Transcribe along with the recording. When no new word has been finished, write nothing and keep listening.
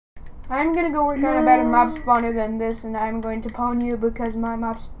I'm gonna go work on a better mob spawner than this, and I'm going to pawn you because my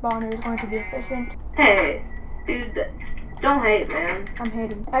mob spawner is going to be efficient. Hey, dude, don't hate, man. I'm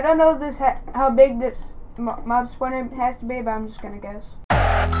hating. I don't know this how big this mob spawner has to be, but I'm just gonna guess.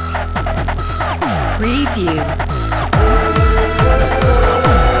 Preview.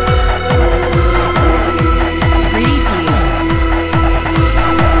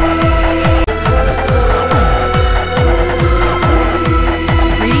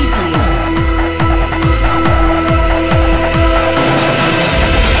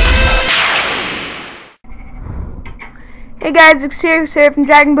 Hey guys, it's here from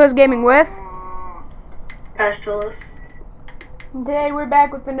Dragon Bros Gaming with Pestilence. Today we're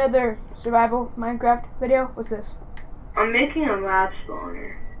back with another survival Minecraft video. What's this? I'm making a mob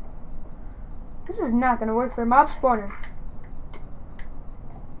spawner. This is not gonna work for a mob spawner.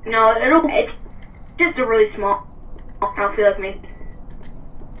 No, it's just a really small. I don't feel like making.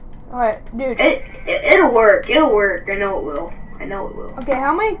 Alright, dude. It'll work. It'll work. I know it will. I know it will. Okay,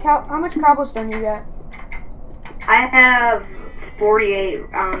 how much cobblestone you got? I have 48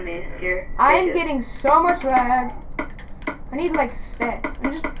 on me here. I'm getting so much lag. I need like stacks.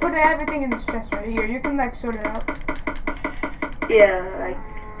 And just put everything in this chest right here. You can like sort it out. Yeah, I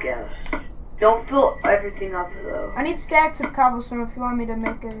guess. Don't fill everything up though. I need stacks of cobblestone if you want me to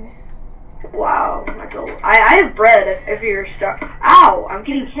make a. Wow, I have bread if you're stuck. Ow! I'm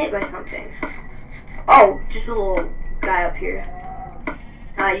getting hit by something. Oh, just a little guy up here.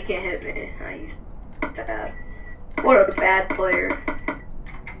 You can't hit me. You bad. What a bad player.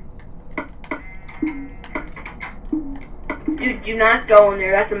 Dude, do not go in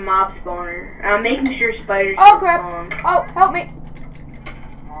there. That's a mob spawner. I'm making sure spiders Oh crap! spawn. Oh, help me!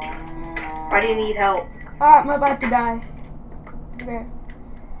 Why do you need help? I'm about to die. Okay.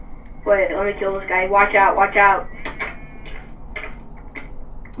 Wait, let me kill this guy. Watch out, watch out.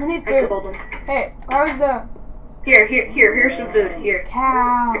 I need I food. killed him. Hey, how's the... Here's some food. Here.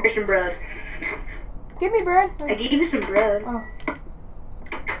 Cow. Here's some bread. Give me bread. I gave you some bread. Oh.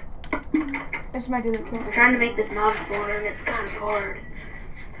 This might do the trick. I'm trying to make this mob spawner and it's kind of hard.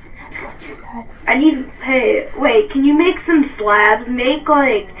 What you said. Hey, wait, can you make some slabs? Make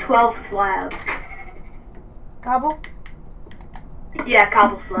like 12 slabs. Cobble? Yeah,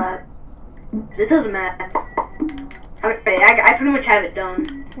 cobble slab. It doesn't matter. Okay, I pretty much have it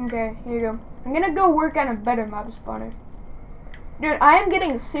done. Okay, here you go. I'm gonna go work on a better mob spawner. Dude, I am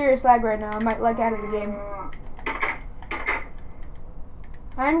getting serious lag right now. I might lag out of the game.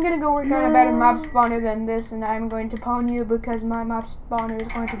 I'm gonna go work on a better mob spawner than this, and I'm going to pawn you because my mob spawner is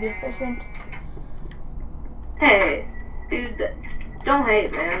going to be efficient. Hey, dude, don't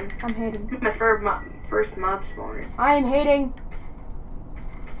hate, man. I'm hating. This is my first mob spawner. I am hating.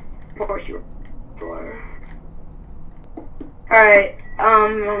 Of course you are. Alright,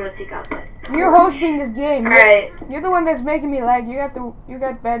 I'm gonna take out that. You're hosting this game. Alright. You're the one that's making me lag. You got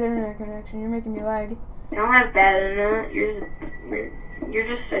bad internet connection. You're making me lag. I don't have bad internet. You're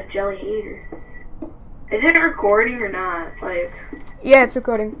just a jelly hater. Is it recording or not? Like. Yeah, it's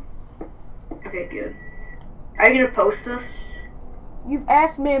recording. Okay, good. Are you gonna post this? You've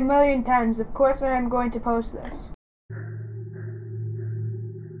asked me a million times. Of course I am going to post this.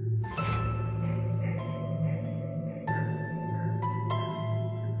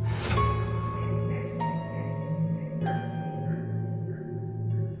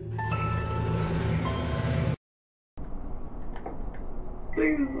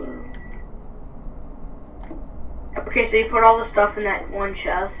 Okay, so you put all the stuff in that one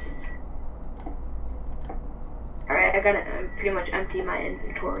chest. Alright, I gotta pretty much empty my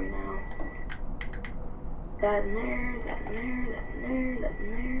inventory now. That in there, that in there, that in there, that in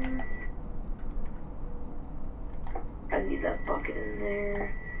there. I need that bucket in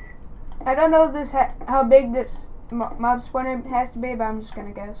there. I don't know how big this mob spawner has to be, but I'm just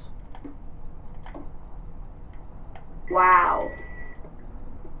gonna guess. Wow.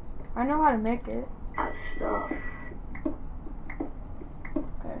 I know how to make it. That stuff.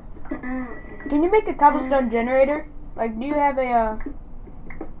 Okay. Can you make a cobblestone generator? Like, do you have a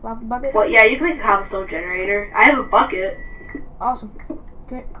lava bucket? Well, yeah, you can make a cobblestone generator. I have a bucket. Awesome.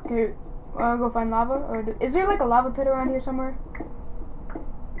 Okay, wanna go find lava? Or is there like a lava pit around here somewhere?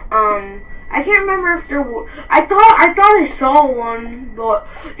 I can't remember if there was. I thought I saw one, but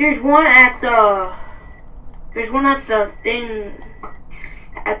there's one at the thing.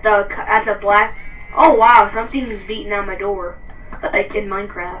 At the black. Oh wow, something's beating on my door, like in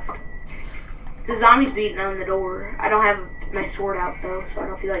Minecraft. The zombie's beating on the door. I don't have my sword out though, so I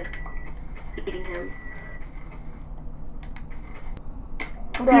don't feel like eating him.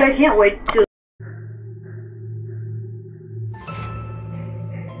 Okay. Dude, I can't wait to